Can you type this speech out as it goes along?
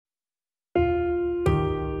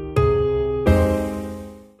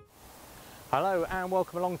Hello and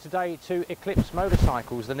welcome along today to Eclipse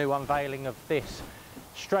Motorcycles, the new unveiling of this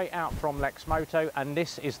straight out from Lexmoto, and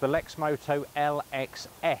this is the Lexmoto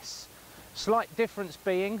LXS. Slight difference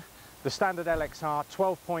being the standard LXR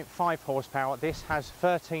 12.5 horsepower, this has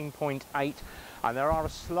 13.8, and there are a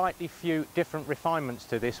slightly few different refinements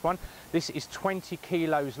to this one. This is 20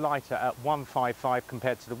 kilos lighter at 155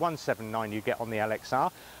 compared to the 179 you get on the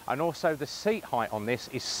LXR, and also the seat height on this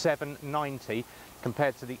is 790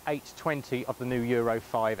 compared to the 820 of the new Euro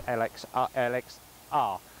 5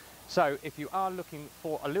 LXR. So if you are looking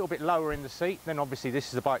for a little bit lower in the seat, then obviously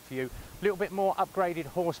this is a bike for you. A little bit more upgraded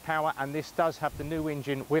horsepower, and this does have the new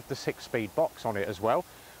engine with the 6-speed box on it as well.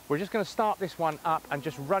 We're just going to start this one up and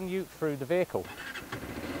just run you through the vehicle.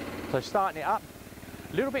 So starting it up,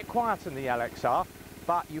 a little bit quieter than the LXR,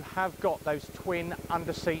 but you have got those twin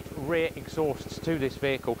under-seat rear exhausts to this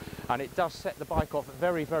vehicle, and it does set the bike off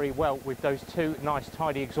very, very well with those two nice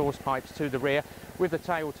tidy exhaust pipes to the rear with the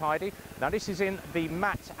tail tidy. Now this is in the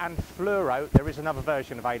matte and fluoro. There is another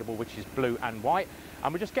version available which is blue and white,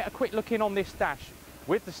 and we'll just get a quick look in on this dash.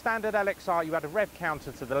 With the standard LXR you had a rev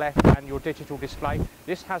counter to the left and your digital display.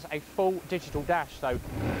 This has a full digital dash, so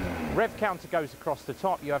rev counter goes across the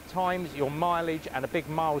top, you have times, your mileage and a big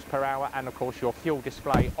miles per hour, and of course your fuel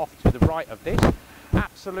display off to the right of this.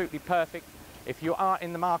 Absolutely perfect. If you are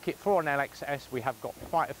in the market for an LXS, we have got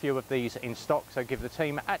quite a few of these in stock, so give the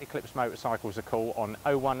team at Eclipse Motorcycles a call on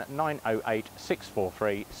 01908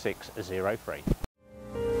 643 603.